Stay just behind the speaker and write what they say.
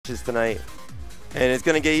tonight, and it's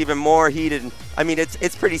going to get even more heated. I mean,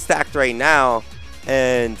 it's pretty stacked right now,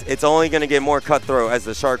 and it's only going to get more cutthroat as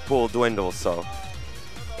the shark pool dwindles. So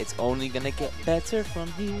it's only going to get better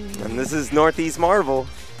from here. And this is Northeast Marvel,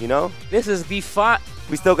 you know. This is the fun.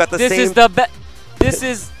 We still got the same. This is the best. This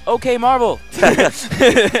is okay, Marvel.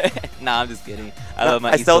 Nah, I'm just kidding. I love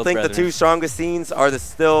my I East still Coast think brethren. the two strongest scenes are the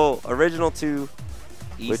still original two,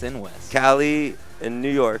 East and West. Cali and New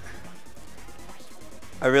York.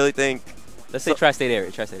 I really think. Let's say tri-state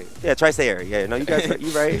area. Tri-state area. Yeah, tri-state area. Yeah, no, you guys, you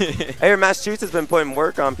right. I hear Massachusetts has been putting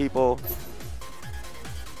work on people.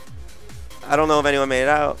 I don't know if anyone made it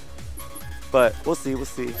out, but we'll see. We'll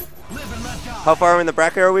see. How far in the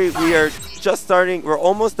bracket are we? We are just starting. We're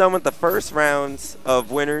almost done with the first rounds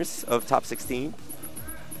of winners of top 16.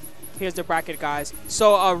 Here's the bracket, guys.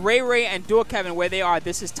 So Ray and Dual Kevin, where they are,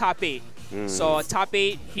 this is top 8. So top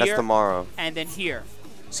 8 here. That's tomorrow. And then here.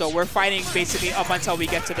 So we're fighting basically up until we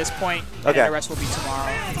get to this point, and okay. then the rest will be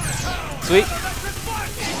tomorrow. Sweet.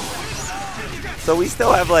 So we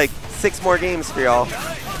still have like 6 more games for y'all.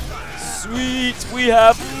 Sweet, we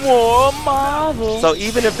have more Marvel. So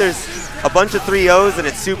even if there's a bunch of 3-0s and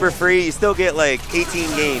it's super free, you still get like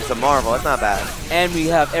 18 games of Marvel. That's not bad. And we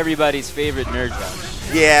have everybody's favorite nerd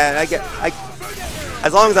Josh. Yeah,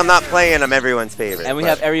 as long as I'm not playing, I'm everyone's favorite. And we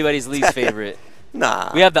have everybody's least favorite.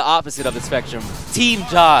 Nah. We have the opposite of the spectrum. Team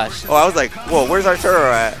Josh. Oh, I was like, whoa, where's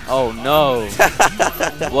Arturo at? Oh, no.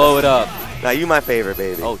 Blow it up. Now, you my favorite,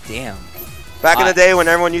 baby. Oh, damn. Back in the day when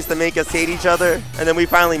everyone used to make us hate each other, and then we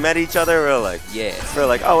finally met each other, we were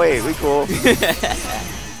like, oh, wait, we cool.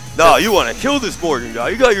 No, you want to kill this Morgan guy.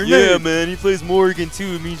 You got your name. Yeah, man. He plays Morgan,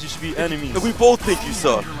 too. It means you should be enemies. And we both think you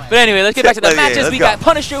suck. But anyway, let's get back to the matches. Let's We go. got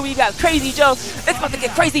Punisher. We got Crazy Joe. It's about to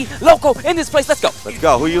get crazy local in this place. Let's go. Let's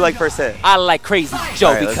go. Who you like first hit? I like Crazy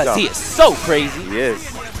Joe right, because he is so crazy. He is.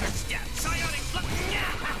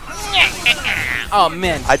 Oh,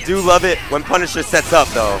 man. I do love it when Punisher sets up,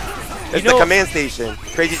 though. It's the command station.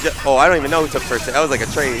 Crazy Joe. Oh, I don't even know who took first hit. That was like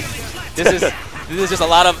a trade. This is just a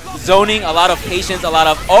lot of zoning, a lot of patience, a lot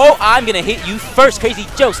of, oh, I'm going to hit you first. Crazy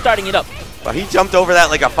Joe starting it up. Well, he jumped over that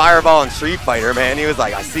like a fireball in Street Fighter, man. He was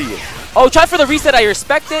like, I see you. Oh, try for the reset. I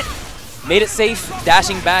respect it. Made it safe.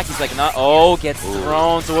 Dashing back. He's like, not. Oh, gets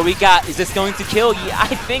thrown. So what we got? Is this going to kill? Yeah,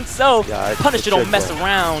 I think so. Yeah, Punisher don't mess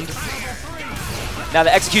around. Now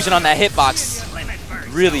the execution on that hitbox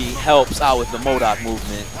really helps out with the MODOK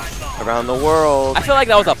movement. Around the world. I feel like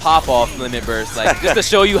that was a pop-off limit burst, like just to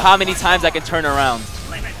show you how many times I can turn around.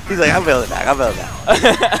 He's like, I'll build it back. I'll build it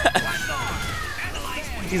back.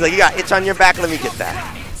 He's like, you got itch on your back. Let me get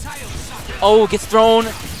that. Oh, gets thrown.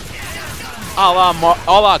 A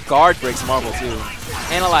la guard breaks Marvel too.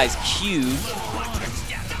 Analyze Q.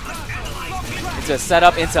 Into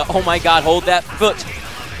setup into, oh my god, hold that foot.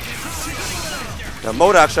 Now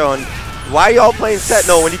MODOK showing, why y'all playing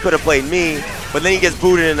Sentinel when he could have played me? But then he gets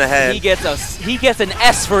booted in the head. He gets an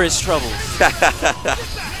S for his troubles.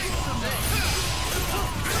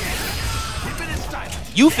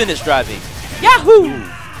 You finished driving. Yahoo!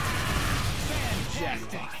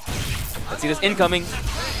 Let's see this incoming.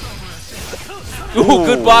 Ooh,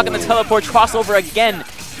 good block and the teleport crossover again.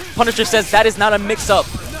 Punisher says that is not a mix-up.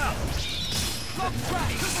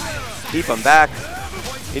 Keep him back.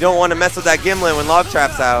 You don't want to mess with that Gimlet when Log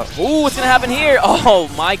Trap's out. Ooh, what's going to happen here? Oh,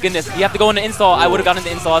 my goodness. You have to go into install. I would have gotten into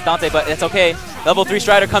install with Dante, but it's okay. Level 3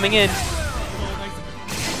 Strider coming in.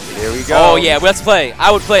 Here we go. Oh, yeah, let's play.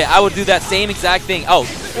 I would play. I would do that same exact thing. Oh,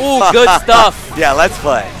 ooh, good stuff. Yeah, let's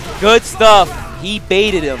play. Good stuff. He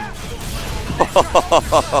baited him.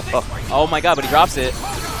 Oh, my God, but he drops it.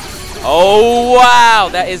 Oh, wow.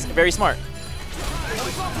 That is very smart.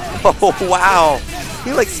 Oh, wow.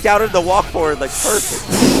 He like scouted the walk forward like perfect.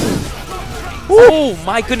 Oh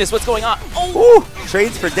my goodness, what's going on? Oh,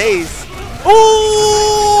 trades for days.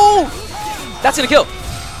 Oh, that's gonna kill.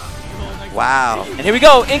 Wow. And here we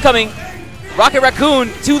go, incoming. Rocket Raccoon,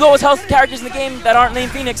 2 lowest health characters in the game that aren't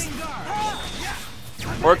named Phoenix.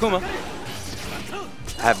 Or Akuma.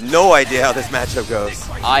 I have no idea how this matchup goes.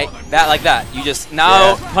 Like that. You just,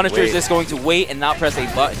 now Punisher is wait. just going to wait and not press a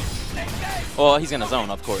button. Well, he's gonna zone,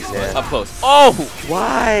 of course, Yeah. up close. Oh!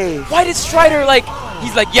 Why? Why did Strider, like,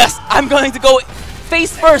 he's like, yes, I'm going to go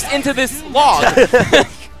face first into this log.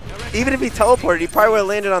 Even if he teleported, he probably would have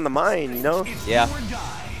landed on the mine, you know? Yeah.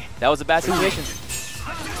 That was a bad situation.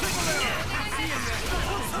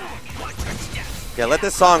 Yeah, let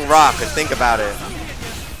this song rock and think about it.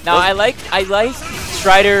 Now, I like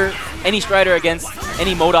Strider, any Strider against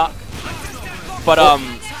any MODOK. But,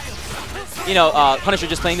 you know, Punisher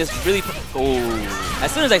just playing this really. Oh, as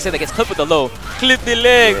soon as I say that, gets clipped with the low. Clip the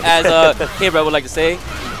leg, as K-Bro would like to say.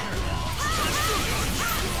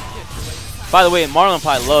 By the way, Marlon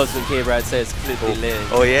Pie loves when K-Brad says clip the leg.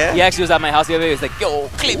 Oh, yeah? He actually was at my house the other day. He was like, yo,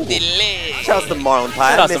 clip the leg. Shouts to Marlon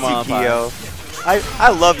Pie. Shout I out miss to Marlon you, Keo. I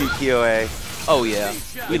love you, Keo. Oh, yeah.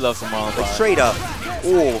 We love some Marlon Pie. Like, straight up.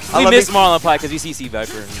 Ooh, We miss Marlon Pie because we CC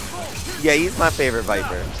Viper. Yeah, he's my favorite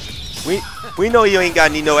Viper. We know you ain't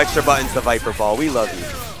got no extra buttons to Viper Ball. We love you.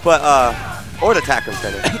 But, or the Tackle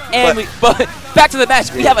Center. but back to the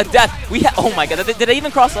match. We have a death. Oh, my God. Did they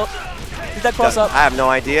even cross up? Did that cross up? I have no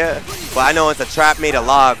idea. But I know it's a trap made of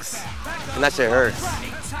logs. And that shit hurts.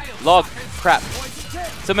 Log crap.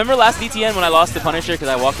 So remember last DTN when I lost to Punisher because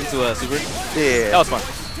I walked into a super? Yeah. That was fun.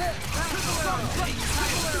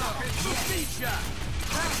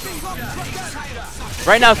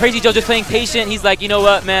 Right now, Crazy Joe just playing patient. He's like, you know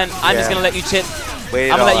what, man? I'm just going to let you chip. I'm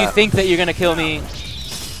going to let you think that you're going to kill me.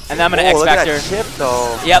 And then I'm going to X Factor. Look at that chip,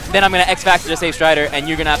 though. Yep, then I'm going to X Factor to save Strider, and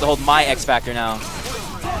you're going to have to hold my X Factor now.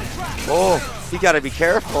 Oh, you got to be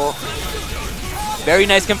careful. Very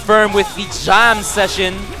nice confirm with the jam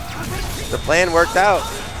session. The plan worked out.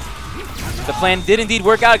 The plan did indeed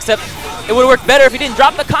work out, except it would have worked better if he didn't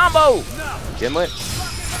drop the combo. Gimlet.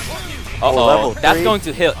 Uh-oh, that's going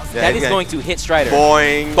to hit. Yeah, that is going to hit Strider.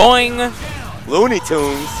 Boing. Boing. Looney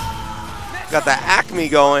Tunes. Got the Acme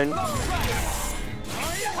going.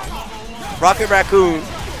 Rocket Raccoon.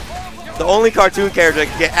 The only cartoon character that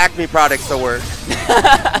can get Acme products to work.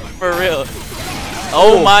 For real.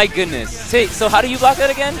 Oh my goodness. Hey, so how do you block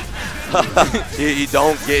that again? you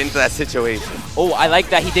don't get into that situation. Oh, I like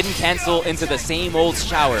that he didn't cancel into the same old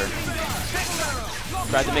shower.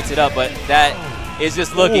 Tried to mix it up, but that is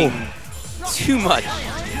just looking too much.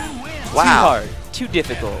 Wow. Too hard. Too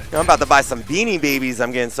difficult. I'm about to buy some Beanie Babies.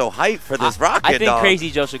 I'm getting so hyped for this Rocket I think dog.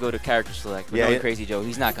 Crazy Joe should go to character select. Yeah, Crazy Joe,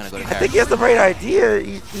 he's not going to go to character. I think he has the right idea.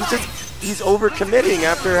 He's overcommitting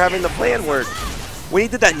after having the plan work. When he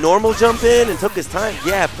did that normal jump in and took his time,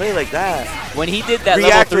 yeah, play like that. When he did that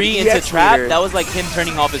React level 3 into EX trap, meter. that was like him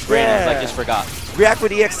turning off his brain. Yeah. I was like, just forgot. React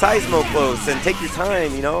with EX Seismo close and take your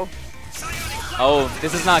time, you know? Oh,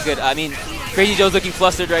 this is not good. I mean, Crazy Joe's looking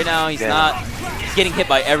flustered right now. He's he's getting hit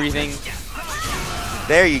by everything.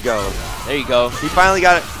 There you go. There you go. He finally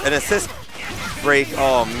got an assist break.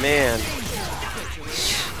 Oh, man.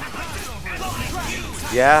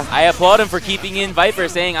 Yeah. I applaud him for keeping in Viper,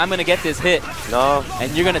 saying, I'm going to get this hit. No.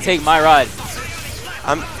 And you're going to take my ride.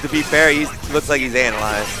 To be fair, he looks like he's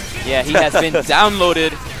analyzed. Yeah, he has been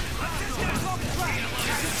downloaded.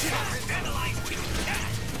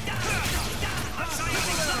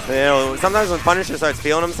 You know, sometimes when Punisher starts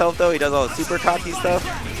feeling himself, though, he does all the super cocky stuff.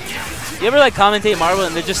 You ever like commentate Marvel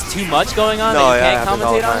and there's just too much going on that you can't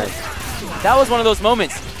commentate on it? That was one of those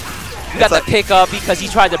moments. You got the pick up because he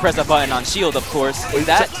tried to press a button on shield, of course.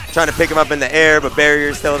 Trying to pick him up in the air, but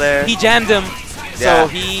barrier's still there. He jammed him, so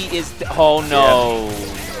he is. Oh no!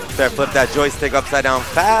 Better flip that joystick upside down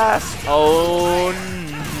fast. Oh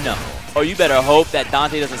no! Oh, you better hope that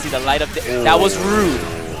Dante doesn't see the light of. That was rude.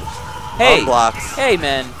 Hey, blocks. Hey,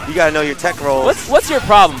 man. You gotta know your tech rolls. What's your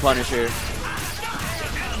problem, Punisher?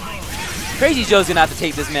 Crazy Joe's gonna have to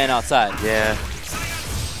take this man outside. Yeah.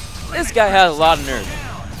 This guy has a lot of nerve.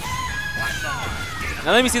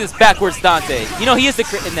 Now let me see this backwards Dante. You know, he is the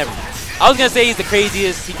never. I was gonna say he's the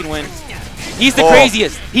craziest. He can win. He's the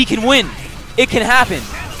craziest. He can win. It can happen.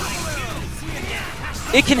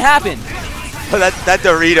 It can happen. Oh, that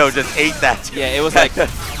Dorito just ate that. Yeah, it was like,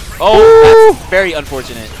 oh, that's very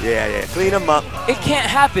unfortunate. Yeah. Clean him up. It can't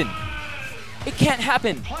happen. It can't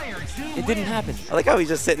happen. It didn't happen. I like how he's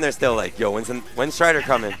just sitting there still like, yo, when's Strider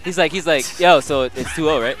coming? He's like, yo, so it's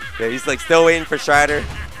 2-0, right? Yeah, he's like still waiting for Strider.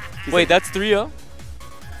 Wait, that's 3-0?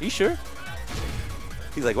 You sure?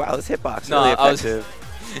 He's like, wow, this hitbox really effective.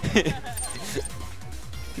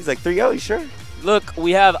 He's like, 3-0, you sure? Look,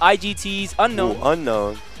 we have IGT's unknown. Ooh,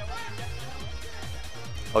 unknown.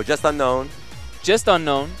 Oh, just unknown. Just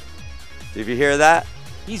unknown. If you hear that?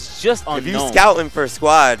 He's just unknown. If you scouting for a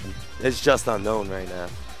squad, it's just unknown right now.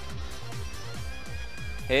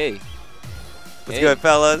 Hey. What's good,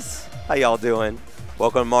 fellas? How y'all doing?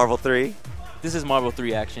 Welcome to Marvel 3. This is Marvel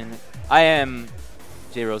 3 action. I am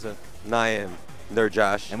J Rosa. And I am Nerd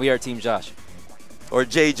Josh. And we are Team Josh. Or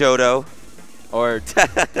J Jodo. Or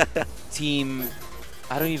Team...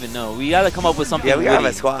 I don't even know. We gotta come up with something. Yeah, we gotta have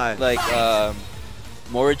witty. a squad. Like,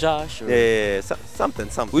 Mora Josh? Or yeah, something.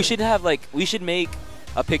 We should have, like, we should make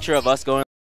a picture of us going